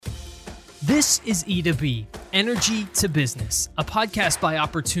This is E2B, Energy to Business, a podcast by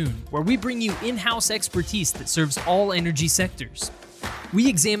Opportune, where we bring you in-house expertise that serves all energy sectors. We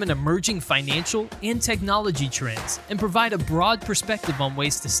examine emerging financial and technology trends and provide a broad perspective on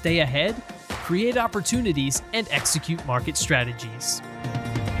ways to stay ahead, create opportunities, and execute market strategies.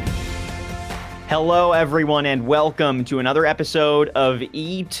 Hello, everyone, and welcome to another episode of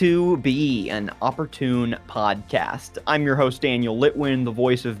E2B, an Opportune podcast. I'm your host, Daniel Litwin, the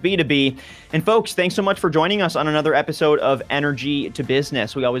voice of B2B. And folks, thanks so much for joining us on another episode of Energy to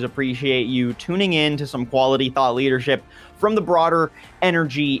Business. We always appreciate you tuning in to some quality thought leadership from the broader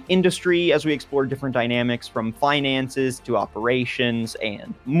energy industry as we explore different dynamics from finances to operations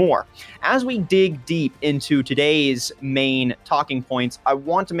and more. As we dig deep into today's main talking points, I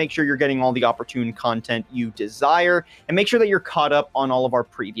want to make sure you're getting all the Opportune content you desire and make sure that you're caught up on all of our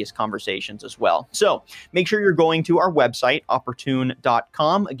previous conversations as well. So make sure you're going to our website,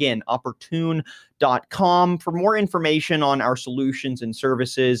 opportune.com. Again, opportune.com for more information on our solutions and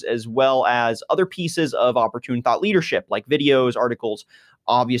services, as well as other pieces of Opportune thought leadership like videos, articles,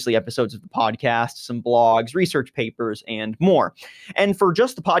 obviously episodes of the podcast, some blogs, research papers, and more. And for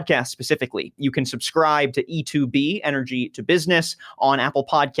just the podcast specifically, you can subscribe to E2B, Energy to Business, on Apple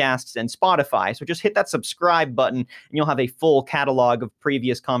Podcasts and Spotify. So just hit that subscribe button and you'll have a full catalog of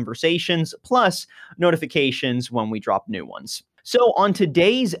previous conversations, plus notifications when we drop new ones. So on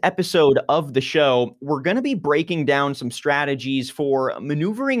today's episode of the show, we're going to be breaking down some strategies for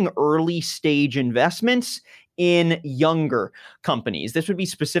maneuvering early stage investments in younger companies. This would be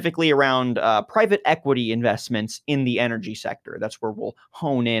specifically around private equity investments in the energy sector. That's where we'll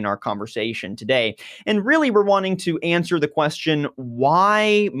hone in our conversation today. And really, we're wanting to answer the question,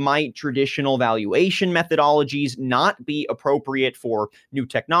 why might traditional valuation methodologies not be appropriate for new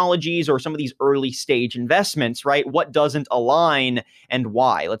technologies or some of these early stage investments, right? What doesn't align and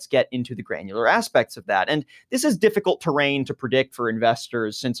why? Let's get into the granular aspects of that. And this is difficult terrain to predict for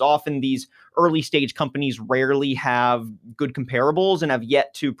investors, since often these early stage companies rarely have good comparables and have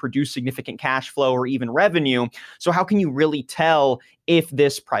yet to produce significant cash flow or even revenue. So how can you really tell if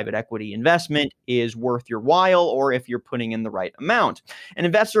this private equity investment is worth your while or if you're putting in the right amount? And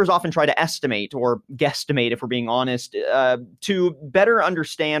investors often try to estimate or guesstimate, if we're being honest, to better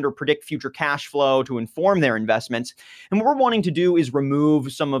understand or predict future cash flow to inform their investments. And what we're wanting to do is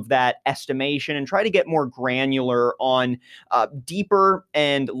remove some of that estimation and try to get more granular on deeper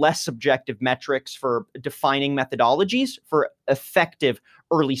and less subjective metrics for defining methodologies for effective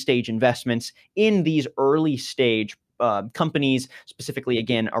early stage investments in these early stage companies, specifically,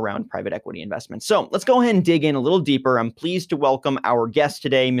 again, around private equity investments. So let's go ahead and dig in a little deeper. I'm pleased to welcome our guest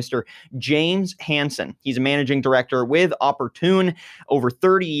today, Mr. James Hansen. He's a managing director with Opportune, over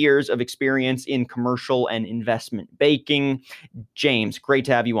 30 years of experience in commercial and investment banking. James, great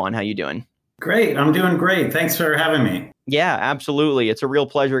to have you on. How you doing? Great. I'm doing great. Thanks for having me. Yeah, absolutely. It's a real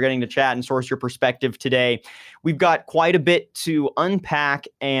pleasure getting to chat and source your perspective today. We've got quite a bit to unpack.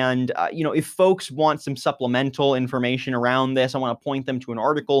 And, if folks want some supplemental information around this, I want to point them to an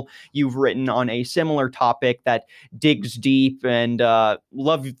article you've written on a similar topic that digs deep, and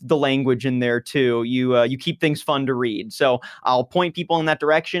love the language in there too. You keep things fun to read. So I'll point people in that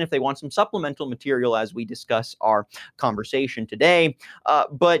direction if they want some supplemental material as we discuss our conversation today.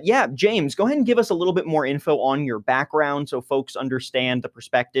 But yeah, James, go ahead and give us a little bit more info on your background so folks understand the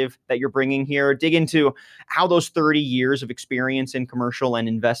perspective that you're bringing here. Dig into how those 30 years of experience in commercial and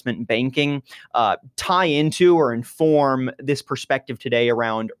investment banking tie into or inform this perspective today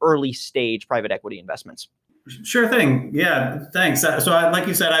around early stage private equity investments. Sure thing. Yeah, thanks. So like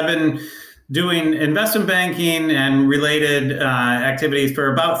you said, I've been doing investment banking and related activities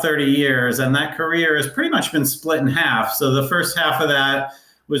for about 30 years. And that career has pretty much been split in half. So the first half of that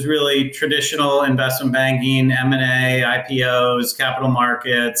was really traditional investment banking, M&A, IPOs, capital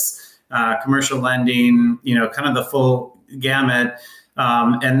markets, commercial lending, kind of the full gamut.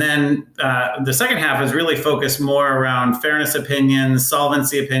 And then the second half is really focused more around fairness opinions,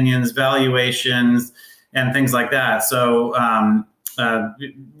 solvency opinions, valuations, and things like that. So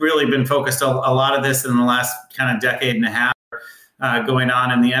really been focused a lot of this in the last kind of decade and a half going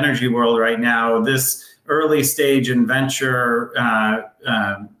on in the energy world right now. This early stage and venture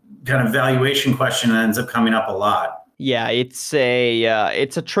kind of valuation question ends up coming up a lot. Yeah, it's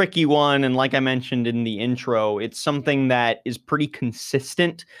a tricky one. And like I mentioned in the intro, it's something that is pretty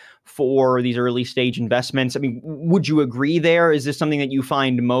consistent for these early stage investments. I mean, would you agree there? Is this something that you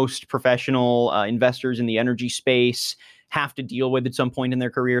find most professional investors in the energy space have to deal with at some point in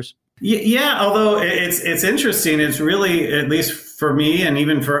their careers? Yeah, although it's interesting. It's really, at least for me and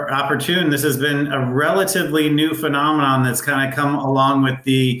even for Opportune, this has been a relatively new phenomenon that's kind of come along with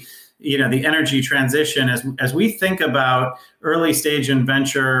the the energy transition. As we think about early stage and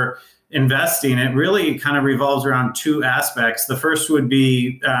venture investing, it really kind of revolves around two aspects. The first would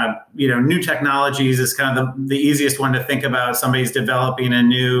be, new technologies is kind of the easiest one to think about. Somebody's developing a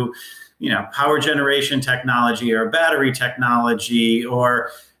new, power generation technology or battery technology, or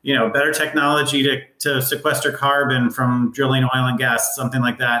better technology to sequester carbon from drilling oil and gas, something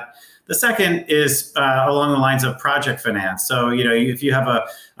like that. The second is along the lines of project finance. So, if you have a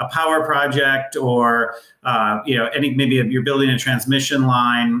power project or, maybe you're building a transmission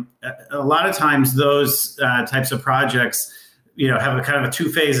line, a lot of times those types of projects, have a kind of two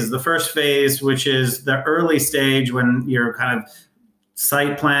phases. The first phase, which is the early stage when you're kind of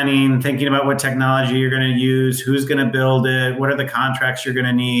site planning, thinking about what technology you're going to use, who's going to build it, what are the contracts you're going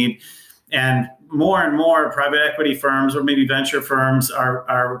to need. And more private equity firms or maybe venture firms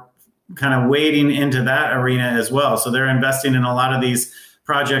are kind of wading into that arena as well. So they're investing in a lot of these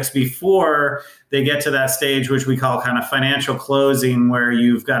projects before they get to that stage, which we call kind of financial closing, where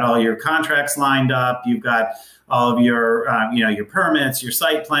you've got all your contracts lined up, you've got all of your, your permits, your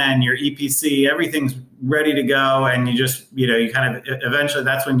site plan, your EPC, everything's ready to go. And you just, you kind of eventually,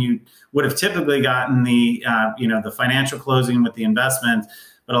 that's when you would have typically gotten the, the financial closing with the investment.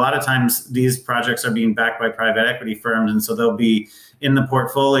 But a lot of times these projects are being backed by private equity firms. And so they'll be in the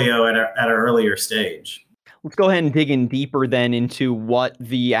portfolio at an earlier stage. Let's go ahead and dig in deeper then into what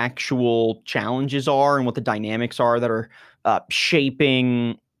the actual challenges are and what the dynamics are that are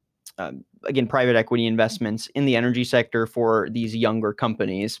shaping, again, private equity investments in the energy sector for these younger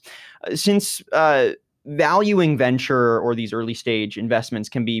companies. Since valuing venture or these early stage investments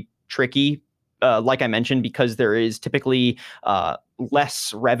can be tricky, like I mentioned, because there is typically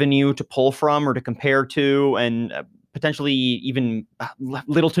less revenue to pull from or to compare to, and potentially even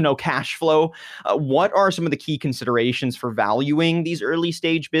little to no cash flow. What are some of the key considerations for valuing these early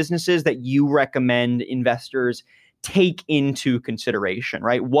stage businesses that you recommend investors take into consideration,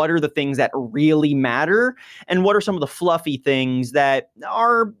 right? What are the things that really matter? And what are some of the fluffy things that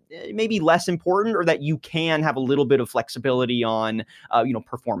are maybe less important or that you can have a little bit of flexibility on,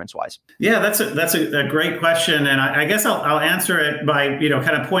 performance-wise? Yeah, that's a great question. And I guess I'll answer it by,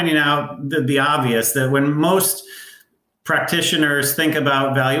 kind of pointing out the obvious, that when most practitioners think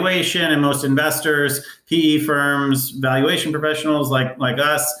about valuation and most investors, PE firms, valuation professionals like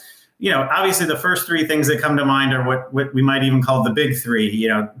us, obviously the first three things that come to mind are what we might even call the big three,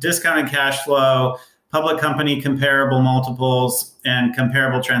 discounted cash flow, public company comparable multiples, and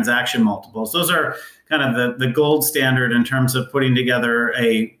comparable transaction multiples. Those are kind of the gold standard in terms of putting together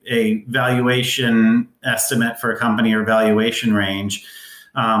a valuation estimate for a company or valuation range.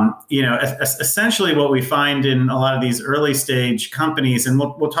 Essentially what we find in a lot of these early stage companies, and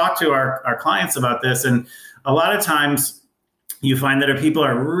we'll talk to our clients about this, and a lot of times you find that people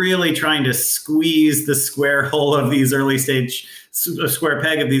are really trying to squeeze the square hole of these early stage, square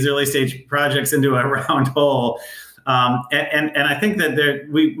peg of these early stage projects into a round hole. And I think that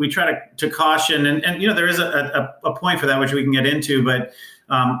we try to caution, and there is a point for that, which we can get into, but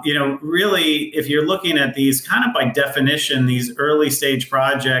really, if you're looking at these kind of by definition, these early stage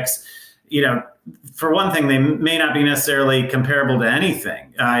projects, for one thing, they may not be necessarily comparable to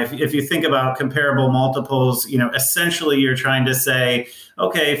anything. If you think about comparable multiples, essentially you're trying to say,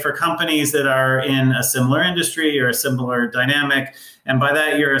 okay, for companies that are in a similar industry or a similar dynamic, and by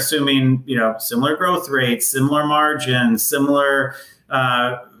that you're assuming, similar growth rates, similar margins, similar,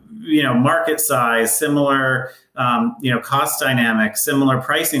 market size, similar, cost dynamics, similar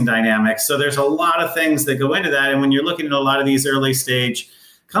pricing dynamics. So there's a lot of things that go into that. And when you're looking at a lot of these early stage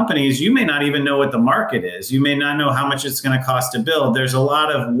companies, you may not even know what the market is. You may not know how much it's going to cost to build. There's a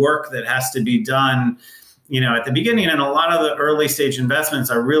lot of work that has to be done, at the beginning. And a lot of the early stage investments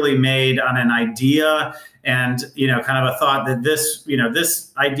are really made on an idea and, kind of a thought that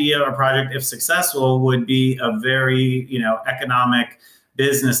this idea or project, if successful, would be a very, economic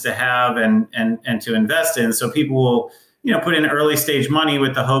business to have and to invest in. So people will, put in early stage money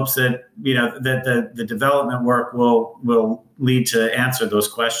with the hopes that, that the development work will lead to answer those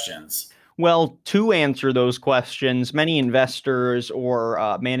questions. Well, to answer those questions, many investors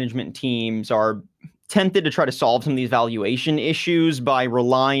or management teams are tempted to try to solve some of these valuation issues by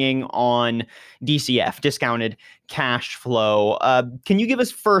relying on DCF, discounted cash flow. Can you give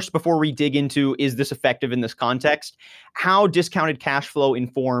us first, before we dig into is this effective in this context, how discounted cash flow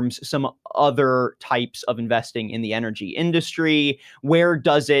informs some other types of investing in the energy industry? Where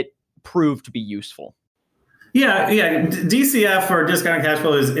does it prove to be useful? Yeah. DCF, or discounted cash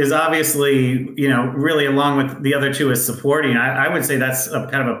flow, is obviously, really, along with the other two, is supporting. I would say that's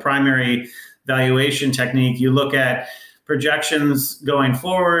kind of a primary valuation technique. You look at, projections going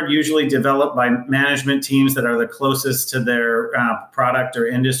forward, usually developed by management teams that are the closest to their product or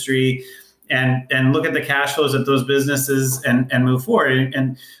industry, and look at the cash flows of those businesses and move forward.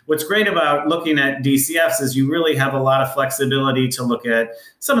 And what's great about looking at DCFs is you really have a lot of flexibility to look at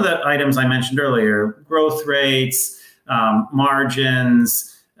some of the items I mentioned earlier: growth rates, margins,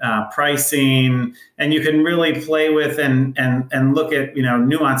 pricing, and you can really play with and look at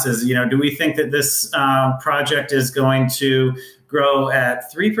nuances. Do we think that this project is going to grow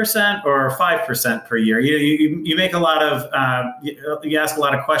at 3% or 5% per year? You make a lot of you ask a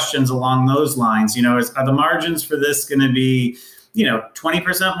lot of questions along those lines. Are the margins for this going to be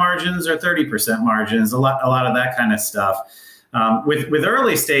 20% margins or 30% margins? A lot of that kind of stuff. With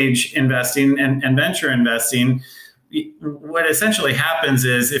early stage investing and venture investing, what essentially happens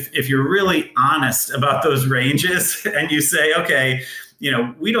is if you're really honest about those ranges and you say, okay,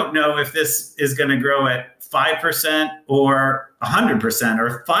 we don't know if this is going to grow at 5% or 100%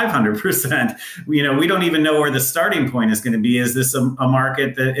 or 500%. We don't even know where the starting point is going to be. Is this a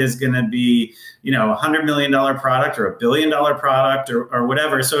market that is going to be, $100 million product or $1 billion product or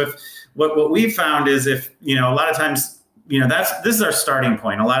whatever? So if what we found is if, a lot of times, this is our starting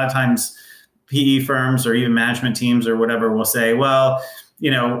point. A lot of times PE firms or even management teams or whatever will say, well,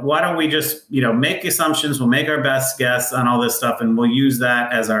 why don't we just, make assumptions, we'll make our best guess on all this stuff, and we'll use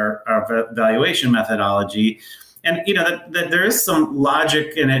that as our valuation methodology. And, that there is some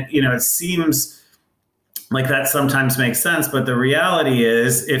logic in it. It seems like that sometimes makes sense, but the reality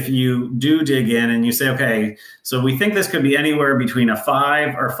is if you do dig in and you say, okay, so we think this could be anywhere between a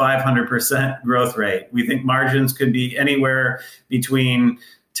 5 or 500% growth rate. We think margins could be anywhere between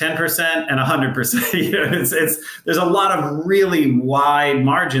 10% and 100%. There's a lot of really wide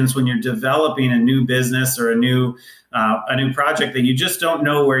margins when you're developing a new business or a new project that you just don't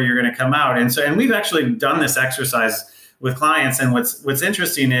know where you're going to come out. And we've actually done this exercise with clients. And what's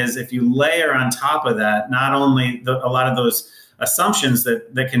interesting is if you layer on top of that, not only a lot of those assumptions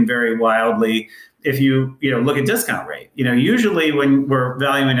that can vary wildly. If you look at discount rate, usually when we're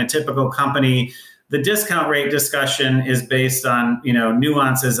valuing a typical company, the discount rate discussion is based on,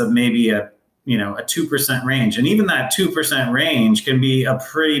 nuances of maybe a 2% range. And even that 2% range can be a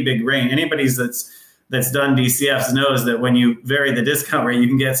pretty big range. Anybody that's done DCFs knows that when you vary the discount rate, you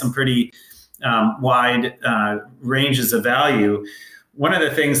can get some pretty wide ranges of value. One of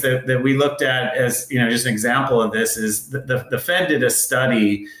the things that we looked at as, just an example of this is the Fed did a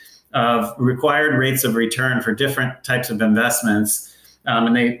study of required rates of return for different types of investments.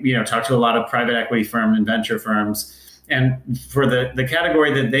 And they, talk to a lot of private equity firm and venture firms. And for the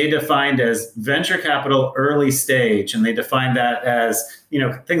category that they defined as venture capital early stage, and they defined that as,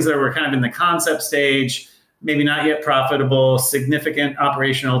 things that were kind of in the concept stage, maybe not yet profitable, significant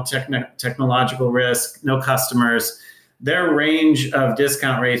operational technological risk, no customers, their range of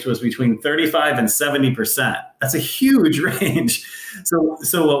discount rates was between 35 and 70%. That's a huge range.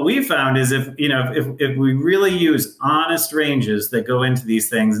 So what we found is if we really use honest ranges that go into these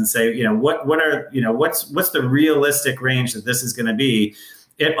things and say, what's the realistic range that this is going to be,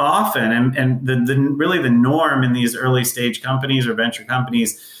 it often, and really the norm in these early stage companies or venture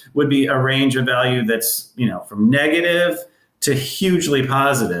companies would be a range of value that's, from negative to hugely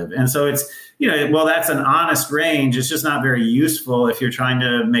positive. And so it's, well, that's an honest range. It's just not very useful if you're trying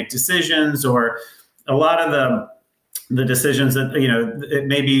to make decisions, or a lot of the decisions that, it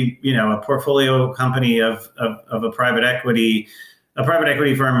may be, a portfolio company of a private equity. A private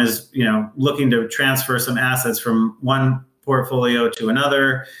equity firm is, looking to transfer some assets from one portfolio to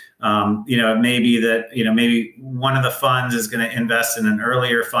another. It may be that, maybe one of the funds is going to invest in an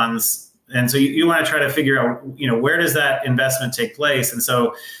earlier funds. And so you want to try to figure out, where does that investment take place? And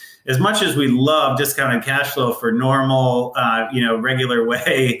so as much as we love discounted cash flow for normal, regular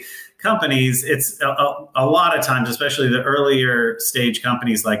way companies, it's a lot of times, especially the earlier stage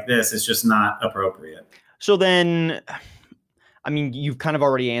companies like this, it's just not appropriate. So then, you've kind of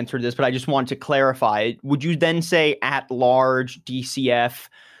already answered this, but I just want to clarify. Would you then say at large DCF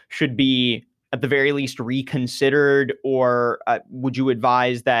should be at the very least reconsidered, or would you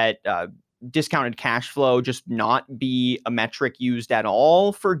advise that discounted cash flow just not be a metric used at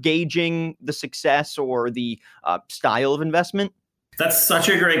all for gauging the success or the style of investment? That's such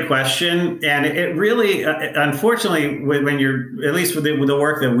a great question. And it really, unfortunately, when you're, at least with the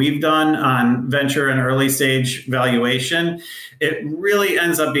work that we've done on venture and early stage valuation, it really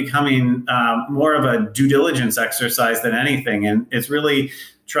ends up becoming more of a due diligence exercise than anything. And it's really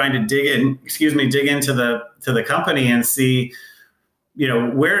trying to dig into the company and see,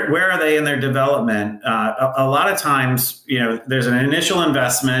 where are they in their development? A lot of times, there's an initial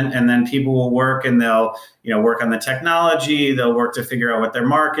investment, and then people will work and they'll, work on the technology. They'll work to figure out what their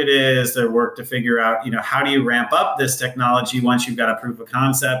market is. They'll work to figure out, how do you ramp up this technology once you've got a proof of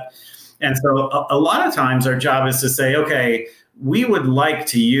concept? And so a lot of times our job is to say, okay, we would like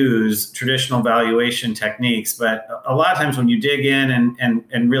to use traditional valuation techniques, but a lot of times when you dig in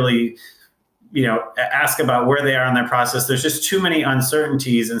and really ask about where they are in their process, there's just too many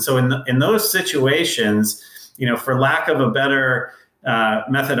uncertainties. And so in those situations, for lack of a better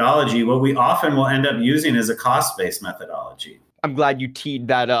methodology, what we often will end up using is a cost-based methodology. I'm glad you teed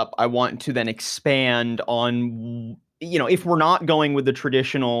that up. I want to then expand on, if we're not going with the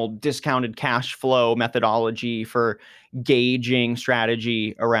traditional discounted cash flow methodology for gauging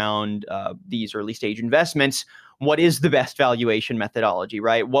strategy around these early stage investments, what is the best valuation methodology,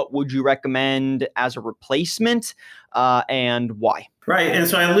 right? What would you recommend as a replacement and why? Right. And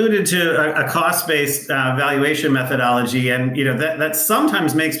so I alluded to a cost-based valuation methodology. And, that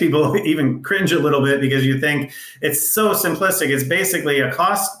sometimes makes people even cringe a little bit because you think it's so simplistic. It's basically a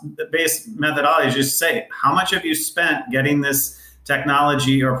cost-based methodology. Just say, how much have you spent getting this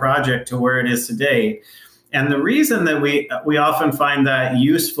technology or project to where it is today? And the reason that we often find that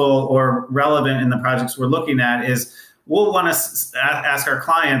useful or relevant in the projects we're looking at is we'll want to ask our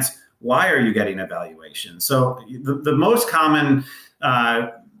clients, why are you getting a valuation? So the most common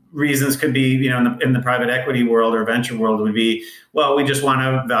reasons could be, in the private equity world or venture world would be, well, we just want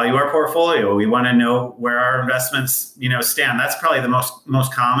to value our portfolio. We want to know where our investments, stand. That's probably the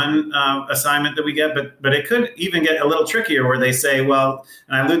most common assignment that we get. But it could even get a little trickier where they say, well,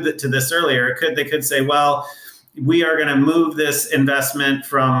 and I alluded to this earlier, they could say, well, we are going to move this investment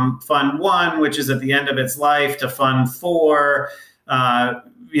from Fund 1, which is at the end of its life, to Fund 4.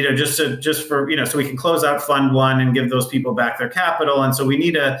 Just for, so we can close out Fund 1 and give those people back their capital. And so we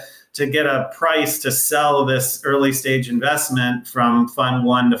need to get a price to sell this early stage investment from Fund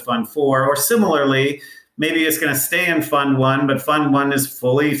 1 to Fund 4. Or similarly, maybe it's going to stay in Fund 1, but Fund 1 is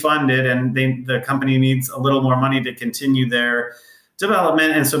fully funded and the company needs a little more money to continue their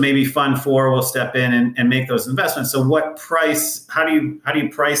development. And so maybe Fund 4 will step in and make those investments. So what price, how do you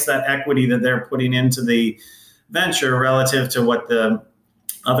price that equity that they're putting into the venture relative to what the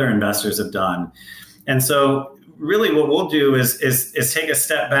other investors have done? And so really what we'll do is take a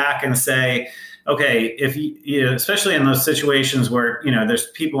step back and say, okay, if especially in those situations where, there's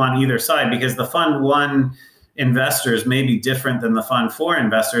people on either side, because the Fund 1 investors may be different than the Fund 4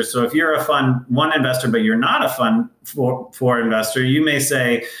 investors. So if you're a Fund 1 investor, but you're not a Fund 4 investor, you may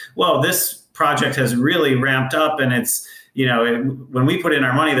say, well, this project has really ramped up and it's, when we put in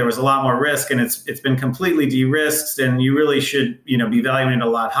our money, there was a lot more risk and it's been completely de-risked and you really should, be valuing it a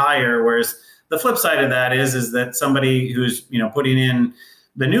lot higher. Whereas the flip side of that is that somebody who's, putting in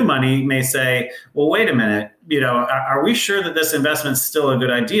the new money may say, well, wait a minute, are we sure that this investment's still a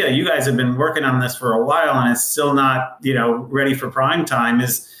good idea? You guys have been working on this for a while and it's still not, ready for prime time.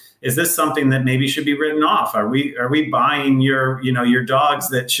 Is this something that maybe should be written off? Are we buying your dogs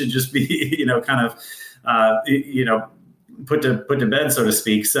that should just be, put to bed, so to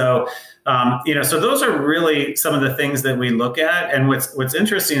speak? So, so those are really some of the things that we look at. And what's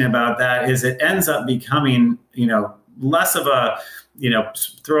interesting about that is it ends up becoming, less of a,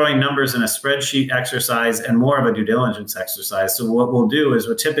 throwing numbers in a spreadsheet exercise and more of a due diligence exercise. So what we'll do is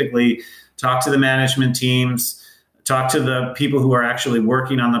we'll typically talk to the management teams, talk to the people who are actually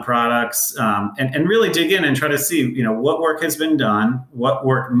working on the products, and really dig in and try to see, what work has been done, what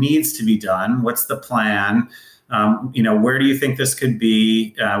work needs to be done, what's the plan. Where do you think this could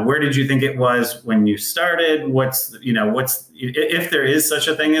be? Where did you think it was when you started? What's if there is such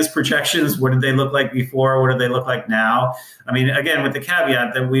a thing as projections, what did they look like before? What do they look like now? I mean, again, with the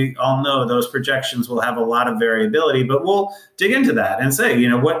caveat that we all know those projections will have a lot of variability, but we'll dig into that and say,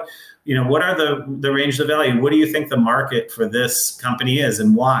 what are the range of value? What do you think the market for this company is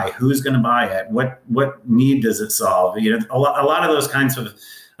and why? Who's going to buy it? What need does it solve? A lot of those kinds of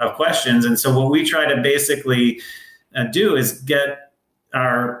questions. And so what we try to basically do is get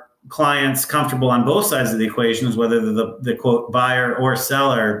our clients comfortable on both sides of the equations, whether the quote buyer or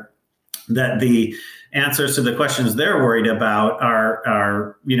seller, that the answers to the questions they're worried about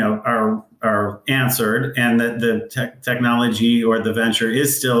are answered, and that the technology or the venture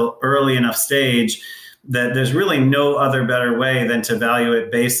is still early enough stage that there's really no other better way than to value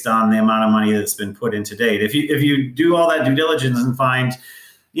it based on the amount of money that's been put in to date. If you do all that due diligence and find,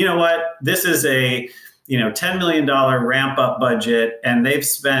 this is a $10 million ramp up budget and they've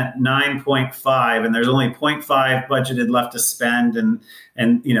spent 9.5 and there's only 0.5 budgeted left to spend and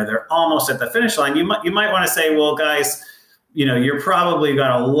they're almost at the finish line. You might want to say, well, guys, you're probably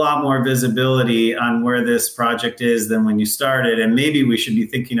got a lot more visibility on where this project is than when you started, and maybe we should be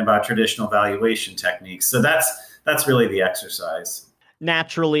thinking about traditional valuation techniques. So that's really the exercise.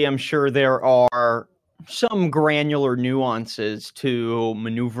 Naturally, I'm sure there are some granular nuances to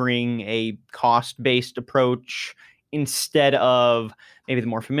maneuvering a cost-based approach instead of maybe the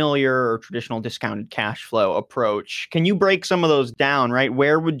more familiar or traditional discounted cash flow approach. Can you break some of those down, right?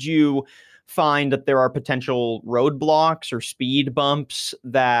 Where would you find that there are potential roadblocks or speed bumps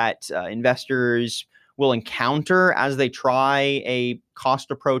that investors will encounter as they try a cost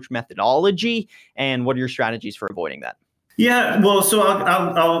approach methodology? And what are your strategies for avoiding that? Yeah, well, so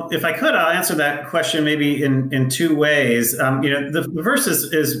I'll if I could, I'll answer that question maybe in two ways. The first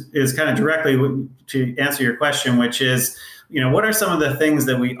is kind of directly to answer your question, which is, what are some of the things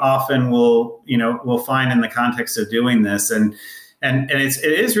that we often will find in the context of doing this, and it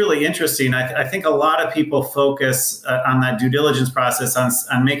is really interesting. I think a lot of people focus on that due diligence process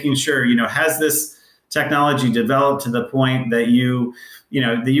on making sure, has this technology developed to the point that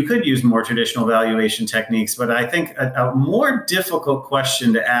that you could use more traditional valuation techniques. But I think a more difficult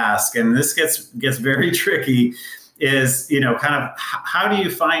question to ask, and this gets very tricky, is, kind of how do you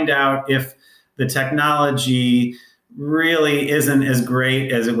find out if the technology really isn't as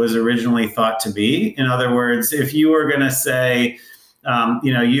great as it was originally thought to be? In other words, if you were going to say,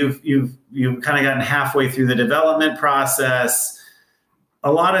 you've kind of gotten halfway through the development process,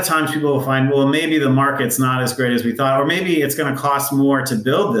 a lot of times people will find, well, maybe the market's not as great as we thought, or maybe it's going to cost more to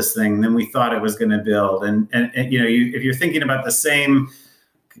build this thing than we thought it was going to build. And if you're thinking about the same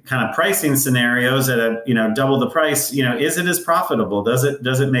kind of pricing scenarios at double the price, is it as profitable? Does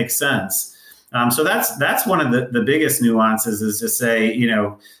it make sense? So that's one of the biggest nuances, is to say,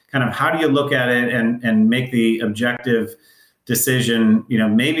 kind of how do you look at it and make the objective decision,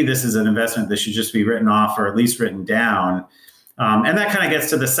 maybe this is an investment that should just be written off or at least written down. And that kind of gets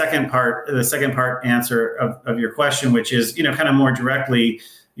to the second part answer of your question, which is, kind of more directly,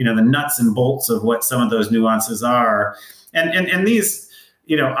 the nuts and bolts of what some of those nuances are. And these,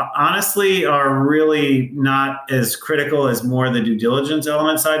 honestly are really not as critical as more the due diligence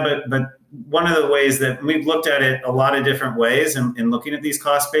element side. But one of the ways that we've looked at it a lot of different ways in looking at these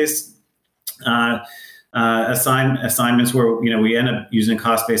cost-based assignments where, we end up using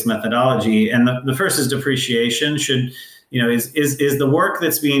cost-based methodology. And the first is depreciation. Is the work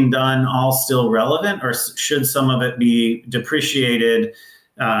that's being done all still relevant, or should some of it be depreciated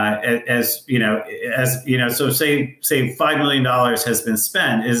so say $5 million has been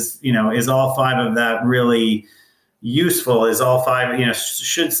spent, is all $5 of that really useful? Is all $5,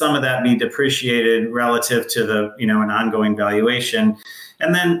 should some of that be depreciated relative to the, an ongoing valuation?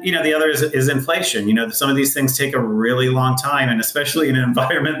 And then, the other is inflation. Some of these things take a really long time, and especially in an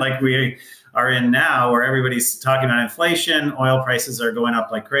environment like we are in now, where everybody's talking about inflation, oil prices are going up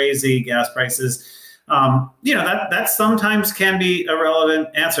like crazy, gas prices. That sometimes can be a relevant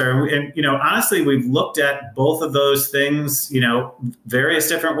answer. And honestly, we've looked at both of those things, various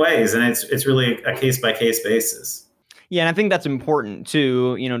different ways, and it's really a case by case basis. Yeah, and I think that's important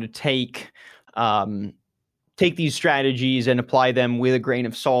to take these strategies and apply them with a grain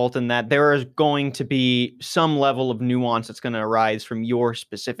of salt, and that there is going to be some level of nuance that's going to arise from your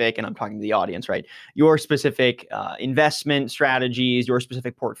specific, and I'm talking to the audience, right? Your specific investment strategies, your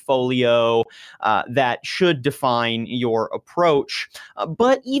specific portfolio that should define your approach.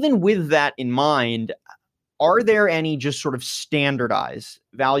 But even with that in mind, are there any just sort of standardized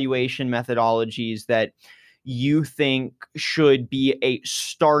valuation methodologies that you think should be a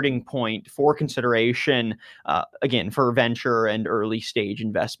starting point for consideration, again, for venture and early stage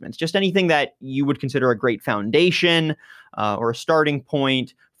investments? Just anything that you would consider a great foundation or a starting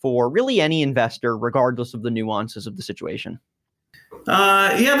point for really any investor, regardless of the nuances of the situation?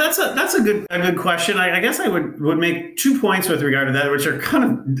 Yeah, that's a good question. I guess I would make 2 points with regard to that, which are kind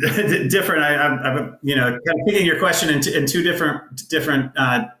of different. I'm kind of taking your question in two different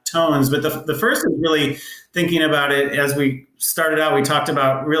tones. But the first is really thinking about it as we started out. We talked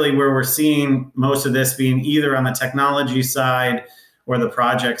about really where we're seeing most of this being either on the technology side or the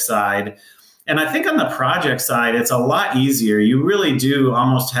project side. And I think on the project side, it's a lot easier. You really do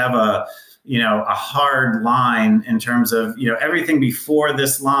almost have a hard line in terms of, everything before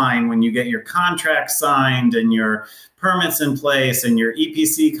this line, when you get your contract signed and your permits in place and your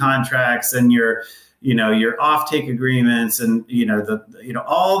EPC contracts and your offtake agreements and,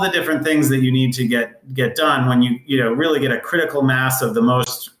 all the different things that you need to get done when you really get a critical mass of the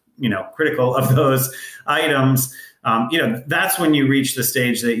most, critical of those items. That's when you reach the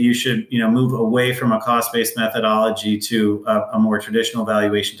stage that you should, move away from a cost-based methodology to a more traditional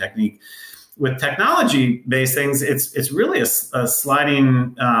valuation technique. with technology-based things, it's really a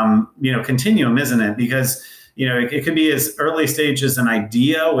sliding continuum, isn't it? Because it could be as early stage as an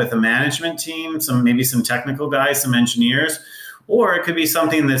idea with a management team, maybe some technical guys, some engineers, or it could be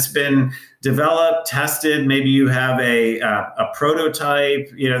something that's been developed, tested. Maybe you have a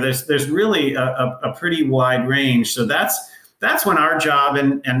prototype. There's really a pretty wide range. So that's when our job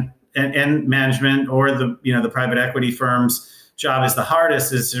and management or the private equity firm's job is the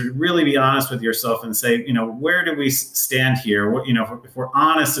hardest, is to really be honest with yourself and say, where do we stand here? If we're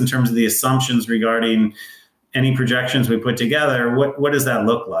honest in terms of the assumptions regarding any projections we put together, what does that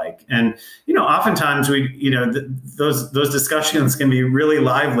look like? And oftentimes those discussions can be really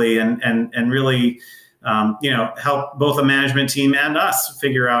lively and really help both the management team and us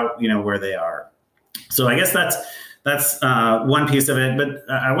figure out where they are. So I guess that's one piece of it. But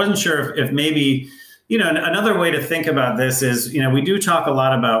I wasn't sure if maybe another way to think about this is we do talk a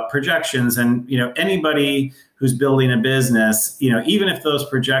lot about projections, and anybody who's building a business, even if those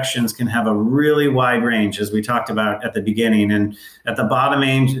projections can have a really wide range, as we talked about at the beginning, and at the bottom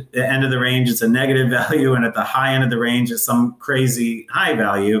end of the range, it's a negative value, and at the high end of the range, it's some crazy high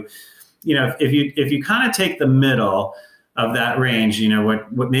value. If you kind of take the middle of that range,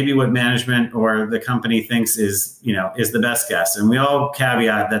 what management or the company thinks is the best guess, and we all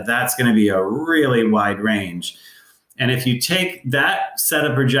caveat that that's going to be a really wide range. And if you take that set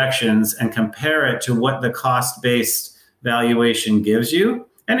of projections and compare it to what the cost-based valuation gives you,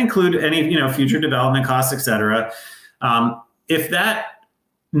 and include any future development costs, et cetera, if that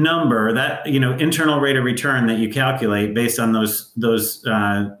number, that internal rate of return that you calculate based on those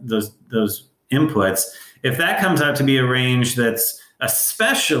inputs, if that comes out to be a range that's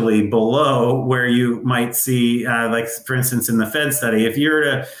especially below where you might see, like for instance in the Fed study, if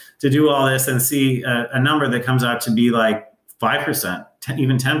you're to do all this and see a number that comes out to be like 5%,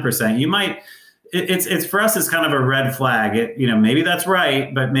 even 10%, you might, it's for us, it's kind of a red flag. Maybe that's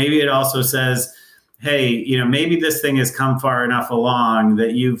right, but maybe it also says, hey, maybe this thing has come far enough along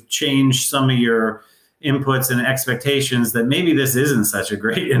that you've changed some of your inputs and expectations that maybe this isn't such a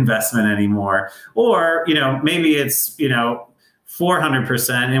great investment anymore. Or, maybe it's,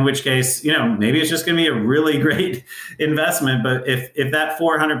 400%, in which case, maybe it's just going to be a really great investment. But if that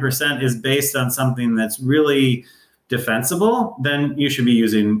 400% is based on something that's really defensible, then you should be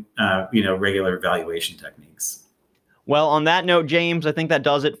using, regular valuation techniques. Well, on that note, James, I think that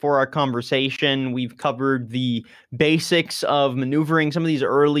does it for our conversation. We've covered the basics of maneuvering some of these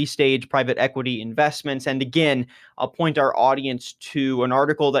early stage private equity investments. And again, I'll point our audience to an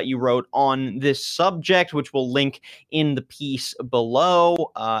article that you wrote on this subject, which we'll link in the piece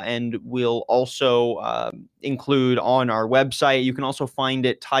below. And we'll also include on our website. You can also find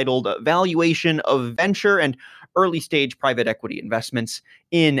it titled Valuation of Venture and Early Stage Private Equity Investments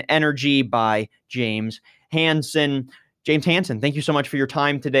in Energy by James Hansen. James Hansen, thank you so much for your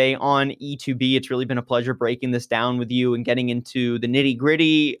time today on E2B. It's really been a pleasure breaking this down with you and getting into the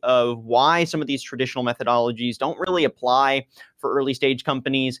nitty-gritty of why some of these traditional methodologies don't really apply for early stage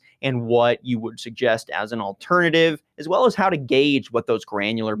companies and what you would suggest as an alternative, as well as how to gauge what those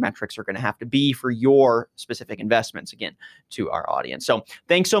granular metrics are going to have to be for your specific investments, again, to our audience. So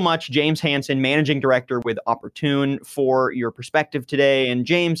thanks so much, James Hansen, Managing Director with Opportune, for your perspective today. And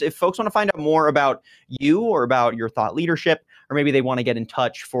James, if folks want to find out more about you or about your thought leadership, or maybe they want to get in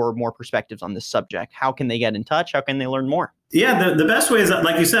touch for more perspectives on this subject, how can they get in touch? How can they learn more? Yeah, the best way is,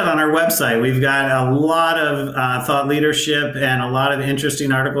 like you said, on our website, we've got a lot of thought leadership and a lot of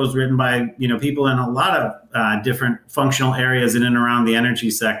interesting articles written by people in a lot of different functional areas in and around the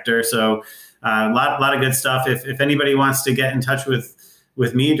energy sector. So a lot of good stuff. If anybody wants to get in touch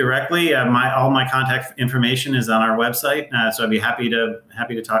with me directly, all my contact information is on our website. So I'd be happy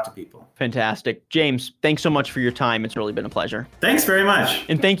to talk to people. Fantastic. James, thanks so much for your time. It's really been a pleasure. Thanks very much.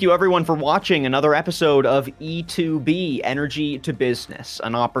 And thank you everyone for watching another episode of E2B, Energy to Business,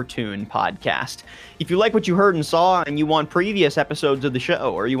 an Opportune podcast. If you like what you heard and saw and you want previous episodes of the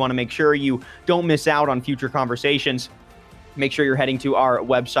show, or you want to make sure you don't miss out on future conversations, make sure you're heading to our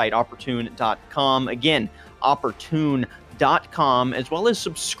website, opportune.com. Again, opportune.com, as well as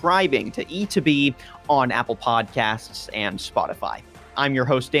subscribing to E2B on Apple Podcasts and Spotify. I'm your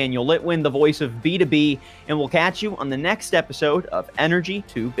host, Daniel Litwin, the voice of B2B, and we'll catch you on the next episode of Energy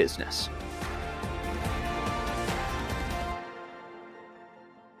to Business.